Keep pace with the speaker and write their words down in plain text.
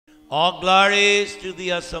All glories to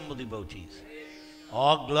the assembled devotees.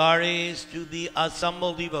 All glories to the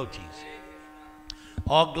assembled devotees.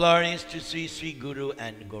 All glories to Sri Sri Guru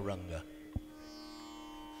and Gauranga.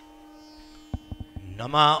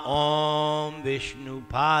 Nama Om Vishnu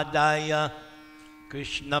Padaya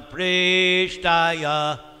Krishna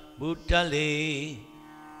Preshtaya Bhutale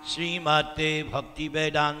Srimate Bhakti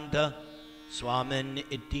Vedanta Swamin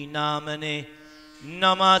Iti Namane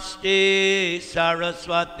Namaste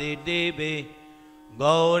Saraswati Deve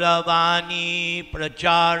Gauravani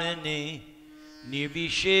Pracharane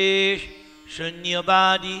Nirvishesh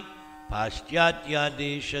Shunyavadi Paschatya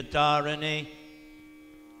Deshatarane.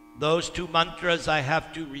 Those two mantras I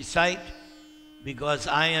have to recite because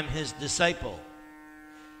I am his disciple.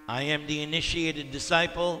 I am the initiated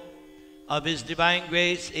disciple of His Divine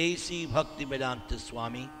Grace A.C. Bhaktivedanta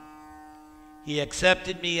Swami. He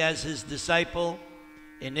accepted me as his disciple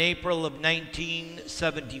in April of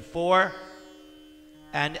 1974,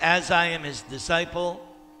 and as I am his disciple,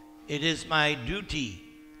 it is my duty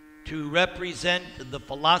to represent the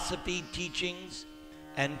philosophy, teachings,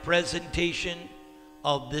 and presentation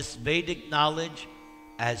of this Vedic knowledge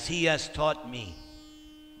as he has taught me.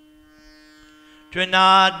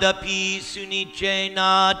 Trinadapi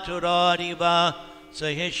sunichena turariva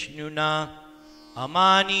sahishnuna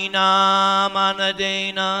amanina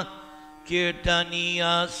manadena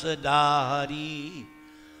kirtaniya sadahari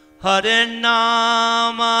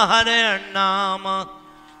harinama harinama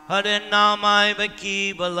harinama iva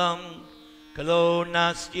kivalam kalo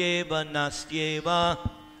nastyeva nastyeva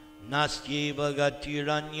nastyeva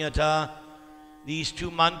gatiranyata. These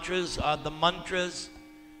two mantras are the mantras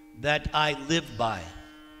that I live by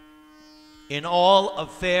in all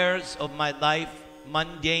affairs of my life,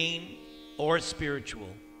 mundane or spiritual.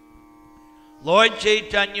 Lord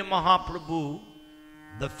Chaitanya Mahaprabhu,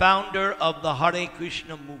 the founder of the Hare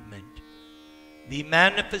Krishna movement, the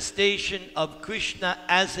manifestation of Krishna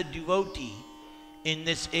as a devotee in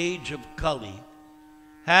this age of Kali,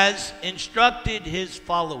 has instructed his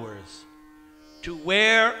followers to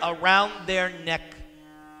wear around their neck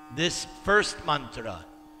this first mantra,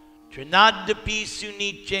 Trinadapi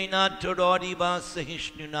sunichena turoriva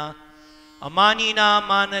sahishnuna amanina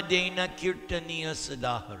manadena kirtaniya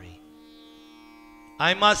sadahari.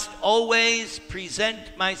 I must always present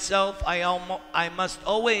myself, I must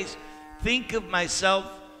always think of myself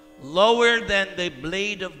lower than the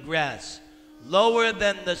blade of grass, lower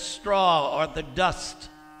than the straw or the dust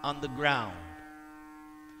on the ground.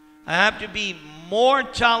 I have to be more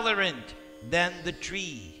tolerant than the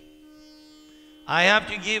tree. I have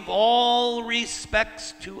to give all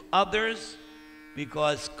respects to others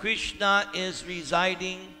because Krishna is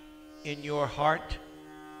residing in your heart.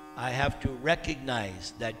 I have to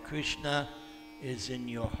recognize that Krishna is in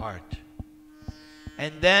your heart.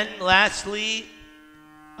 And then lastly,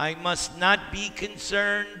 I must not be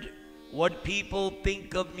concerned what people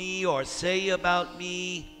think of me or say about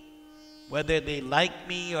me, whether they like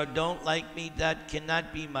me or don't like me. That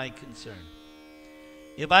cannot be my concern.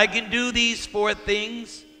 If I can do these four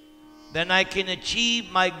things, then I can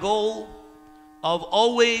achieve my goal of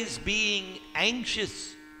always being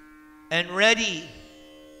anxious and ready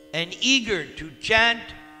and eager to chant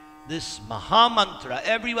this Mahamantra.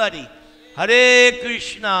 Everybody, Hare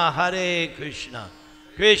Krishna,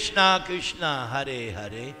 Krishna Krishna, Hare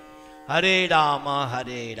Hare, Hare Rama,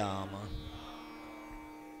 Hare Rama.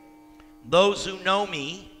 Those who know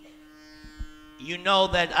me, you know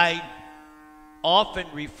that I often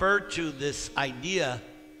refer to this idea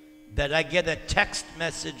that I get a text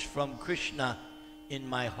message from Krishna in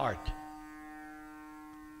my heart.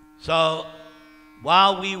 So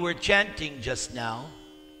while we were chanting just now,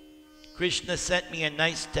 Krishna sent me a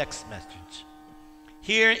nice text message.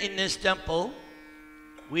 Here in this temple,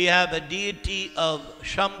 we have a deity of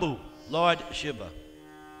Shambhu, Lord Shiva.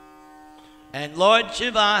 And Lord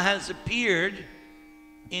Shiva has appeared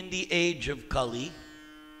in the age of Kali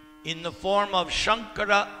in the form of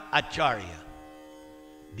Shankara Acharya,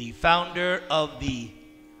 the founder of the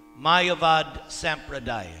Mayavad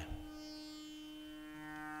Sampradaya.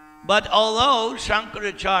 But although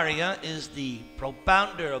Shankaracharya is the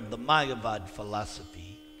propounder of the Mayavad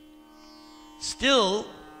philosophy, still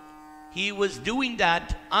he was doing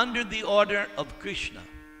that under the order of Krishna.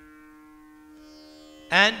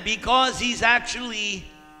 And because he's actually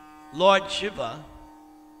Lord Shiva,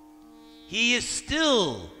 he is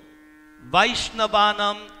still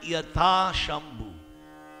Vaishnavanam Yatha Shambhu,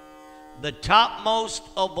 the topmost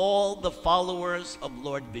of all the followers of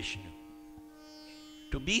Lord Vishnu.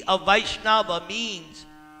 To be a Vaishnava means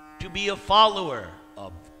to be a follower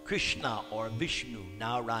of Krishna or Vishnu,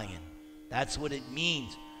 Narayan. That's what it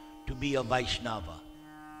means to be a Vaishnava.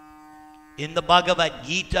 In the Bhagavad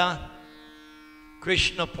Gita,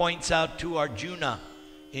 Krishna points out to Arjuna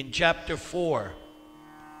in chapter 4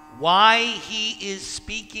 why he is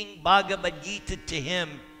speaking Bhagavad Gita to him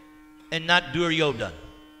and not Duryodhana.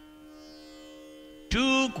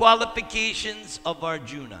 Two qualifications of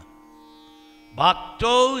Arjuna.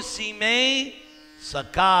 Bhakto sime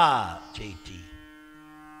Sakha cheti.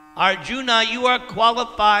 Arjuna, you are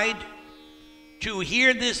qualified to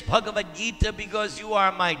hear this Bhagavad Gita because you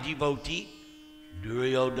are my devotee.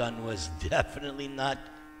 Duryodhana was definitely not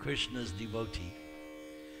Krishna's devotee.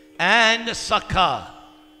 And Sakha,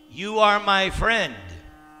 you are my friend.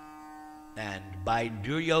 And by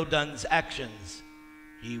Duryodhana's actions,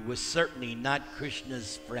 he was certainly not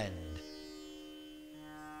Krishna's friend,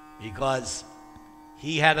 because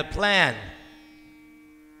he had a plan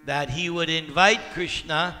that he would invite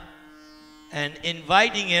Krishna, and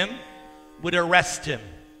inviting him would arrest him.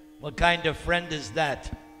 What kind of friend is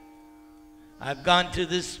that? I've gone to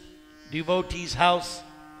this devotee's house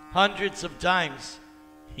hundreds of times.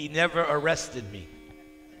 He never arrested me.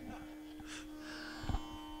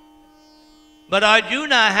 But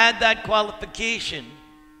Arjuna had that qualification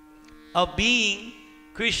of being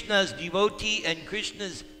Krishna's devotee and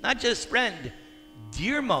Krishna's not just friend,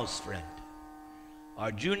 dearmost friend.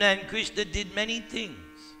 Arjuna and Krishna did many things.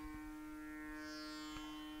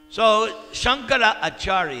 So Shankara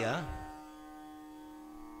Acharya,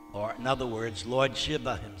 or in other words, Lord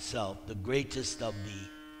Shiva himself, the greatest of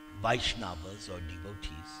the Vaishnavas or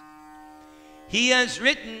devotees, he has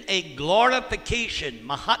written a glorification,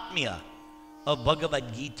 Mahatmya, of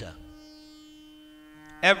Bhagavad Gita.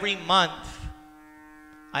 Every month,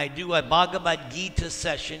 I do a Bhagavad Gita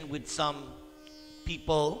session with some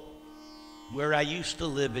people where I used to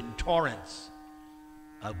live in Torrance.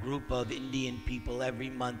 A group of Indian people,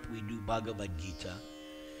 every month we do Bhagavad Gita.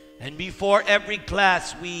 And before every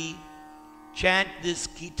class, we chant this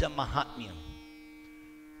Gita Mahatmyam.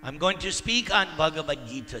 I'm going to speak on Bhagavad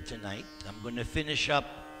Gita tonight. I'm going to finish up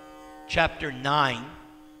chapter 9,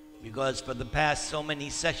 because for the past so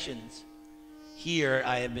many sessions here,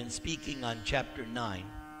 I have been speaking on chapter 9.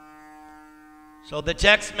 So the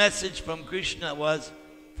text message from Krishna was,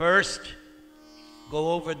 first,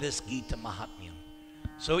 go over this Gita Mahatmyam.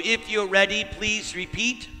 So if you're ready, please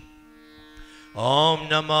repeat. Om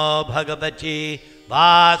Namo Bhagavate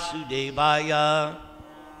Vasudevaya.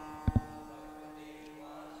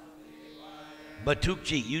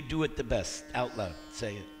 Batukji, you do it the best. Out loud,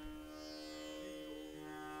 say it.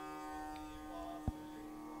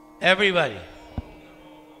 Everybody.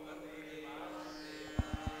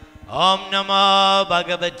 Om Namo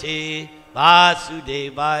Bhagavate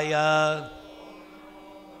Vasudevaya.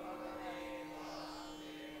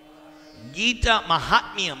 Gita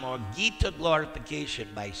Mahatmyam, or Gita glorification,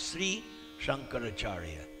 by Sri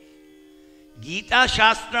Shankaracharya. Gita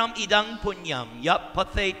Shastram idang punyam yat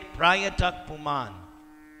pathet prayatak puman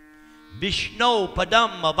Vishno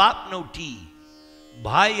padam avapnoti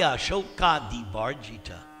bhaya shokadi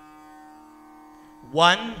varjita.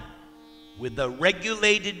 One with a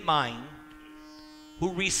regulated mind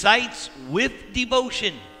who recites with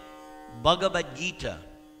devotion Bhagavad Gita,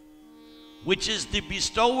 which is the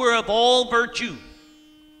bestower of all virtue,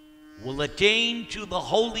 will attain to the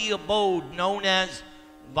holy abode known as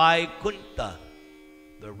Vaikuntha,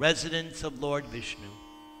 the residence of Lord Vishnu,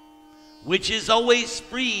 which is always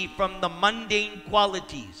free from the mundane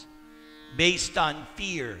qualities based on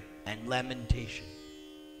fear and lamentation.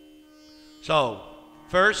 So,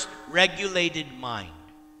 first, regulated mind.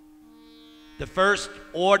 The first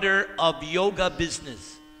order of yoga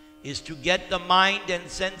business is to get the mind and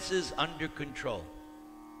senses under control.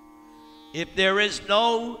 If there is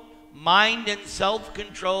no mind and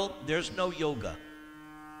self-control, there's no yoga,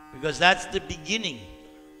 because that's the beginning.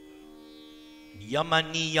 Yama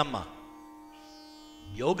niyama.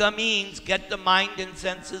 Yoga means get the mind and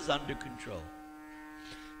senses under control.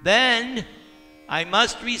 Then I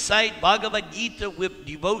must recite Bhagavad Gita with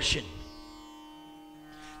devotion.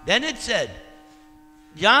 Then it said,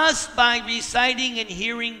 just by reciting and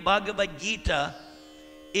hearing Bhagavad Gita,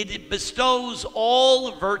 it bestows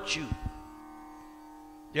all virtue.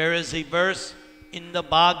 There is a verse in the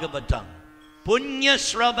Bhagavatam, Punya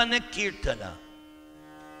Sravana Kirtana.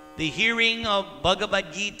 The hearing of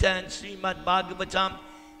Bhagavad Gita and Srimad Bhagavatam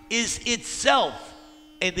is itself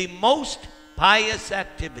the most pious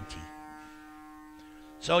activity.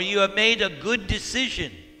 So you have made a good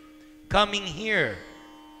decision coming here.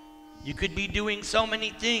 You could be doing so many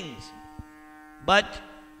things, but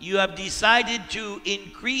you have decided to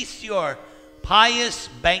increase your pious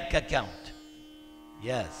bank account.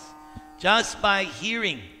 Yes, just by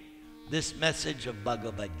hearing this message of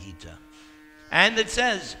Bhagavad Gita. And it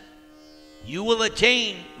says, you will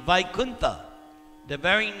attain Vaikuntha. The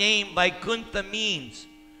very name Vaikuntha means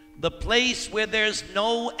the place where there's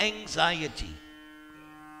no anxiety.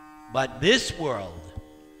 But this world,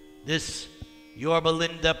 this Yorba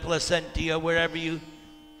Linda, Placentia, wherever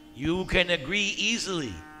you can agree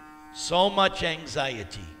easily, so much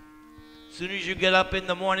anxiety. As soon as you get up in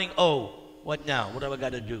the morning, oh, what now? What do I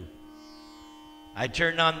got to do? I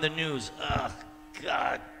turn on the news. Ugh,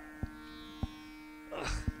 God. Ugh.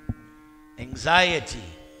 Anxiety.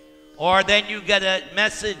 Or then you get a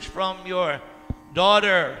message from your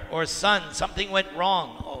daughter or son. Something went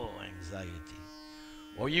wrong. Oh, anxiety.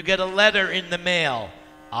 Or you get a letter in the mail.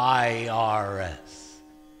 IRS.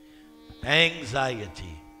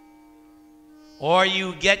 Anxiety. Or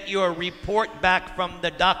you get your report back from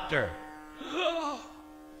the doctor.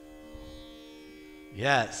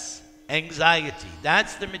 Yes, anxiety.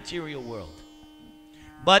 That's the material world.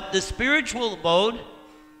 But the spiritual abode,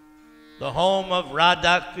 the home of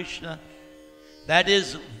Radha Krishna, that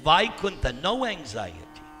is Vaikuntha, no anxiety.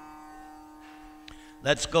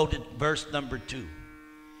 Let's go to verse number 2.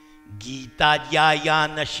 Gita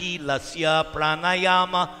Dhyayana Shilasya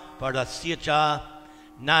Pranayama Parasya Cha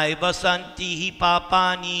Naivasanti Hi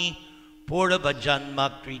Papani Purva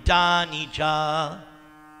Janma Kritani Cha.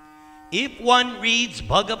 If one reads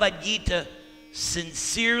Bhagavad Gita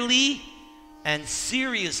sincerely and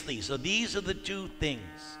seriously, so these are the two things.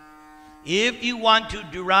 If you want to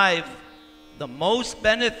derive the most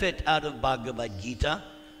benefit out of Bhagavad Gita,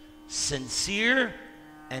 sincere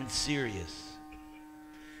and serious,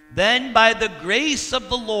 then by the grace of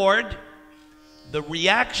the Lord, the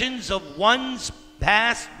reactions of one's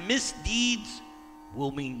past misdeeds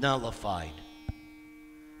will be nullified.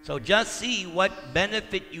 So just see what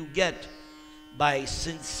benefit you get by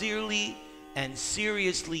sincerely and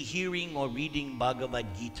seriously hearing or reading Bhagavad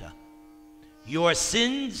Gita. Your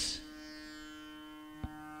sins,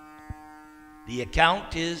 the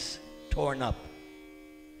account is torn up.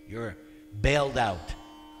 You're bailed out.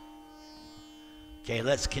 Okay,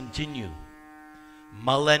 let's continue.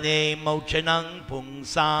 Malane mochanang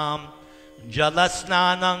pungsam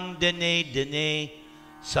jalasnanang dine dine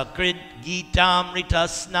sakrit gitamrita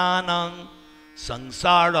snanang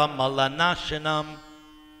sansara malanashanam.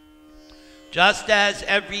 Just as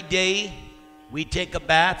every day we take a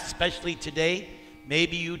bath, especially today,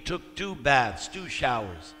 maybe you took 2 baths, 2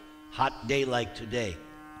 showers, hot day like today.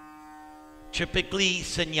 Typically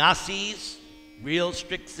sannyasis, real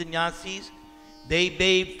strict sannyasis, they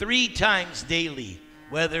bathe 3 times daily,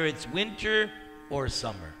 whether it's winter or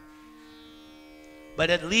summer. But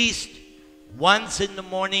at least once in the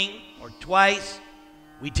morning or twice,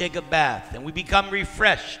 we take a bath and we become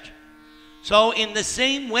refreshed. So in the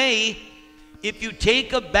same way, if you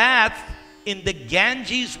take a bath in the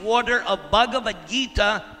Ganges water of Bhagavad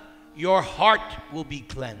Gita, your heart will be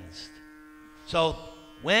cleansed. So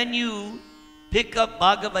when you pick up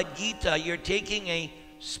Bhagavad Gita, you're taking a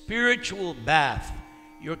spiritual bath.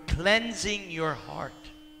 You're cleansing your heart.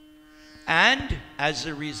 And as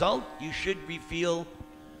a result, you should feel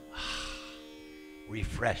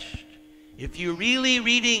refreshed. If you're really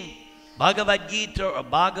reading Bhagavad Gita or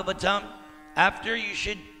Bhagavatam, after you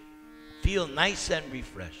should feel nice and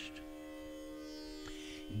refreshed.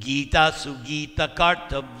 Gita Sugita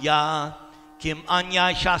Kartavya Kim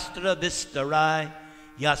Anya Shastra Vistarai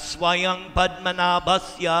Yaswayang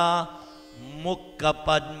Padmanabhasya Mukha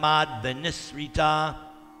Padmad Venisrita.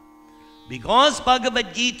 Because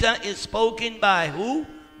Bhagavad Gita is spoken by who?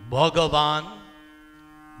 Bhagavan,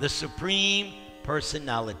 the Supreme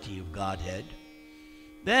Personality of Godhead.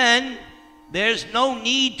 Then there's no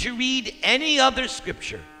need to read any other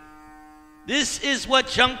scripture. This is what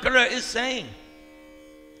Shankara is saying.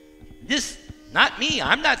 This, not me,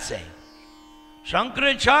 I'm not saying.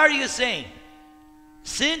 Shankaracharya is saying,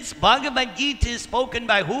 since Bhagavad Gita is spoken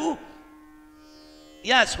by who?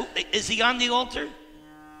 Yes, who, is he on the altar?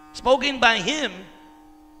 Spoken by him.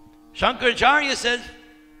 Shankaracharya says,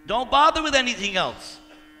 don't bother with anything else.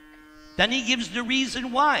 Then he gives the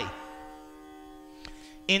reason why.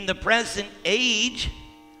 In the present age,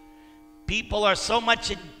 people are so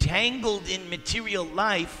much entangled in material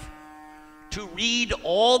life to read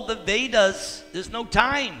all the Vedas. There's no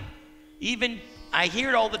time. Even I hear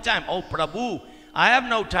it all the time. Oh, Prabhu, I have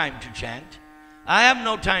no time to chant. I have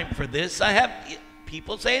no time for this.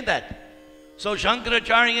 People say that. So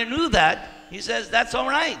Shankaracharya knew that. He says, that's all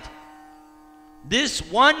right. This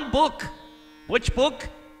one book, which book?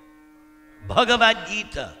 Bhagavad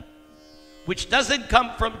Gita, which doesn't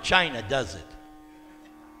come from China, does it?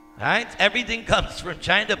 All right? Everything comes from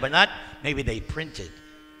China, but not, maybe they print it.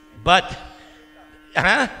 But,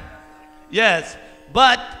 yes,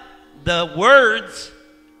 but the words,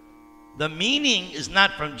 the meaning is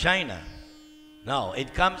not from China. No,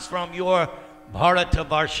 it comes from your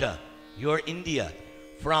Bharatavarsha, your India,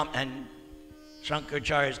 and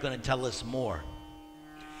Shankaracharya is going to tell us more.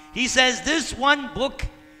 He says this one book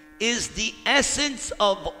is the essence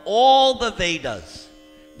of all the Vedas.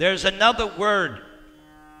 There's another word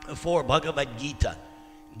for Bhagavad Gita,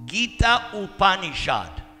 Gita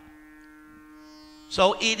Upanishad.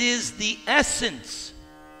 So it is the essence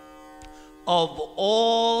of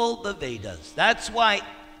all the Vedas. That's why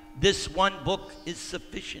this one book is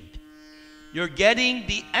sufficient. You're getting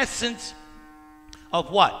the essence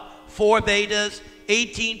of what? 4 Vedas,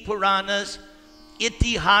 18 Puranas,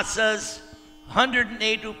 Itihasas,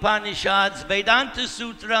 108 Upanishads, Vedanta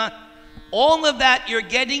Sutra. All of that you're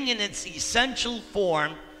getting in its essential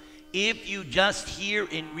form if you just hear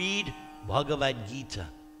and read Bhagavad Gita.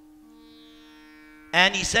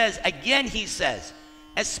 And he says, again he says,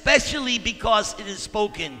 especially because it is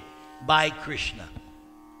spoken by Krishna.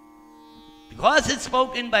 Because it's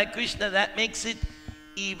spoken by Krishna, that makes it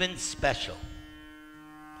even special.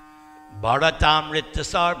 Bharatamrita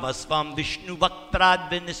sarvasvam Vishnu Bhaktrad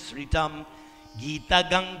Vinisritam Gita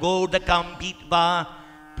Gangodakam Pitva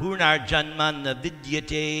Punarjanma na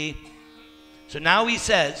Vidyate. So now he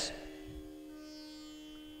says,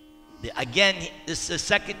 again, this is the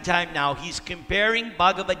second time now, he's comparing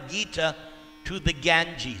Bhagavad Gita to the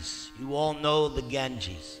Ganges. You all know the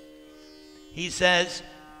Ganges. He says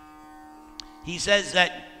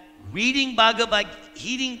that hearing Bhagavad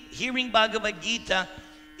Gita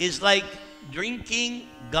is like drinking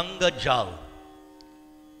Ganga Jal,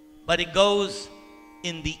 but it goes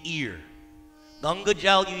in the ear. Ganga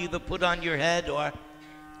Jal you either put on your head or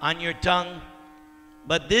on your tongue,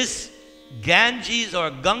 but this Ganges or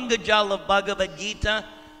Ganga Jal of Bhagavad Gita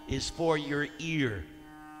is for your ear.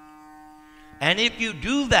 And if you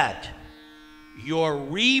do that, your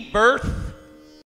rebirth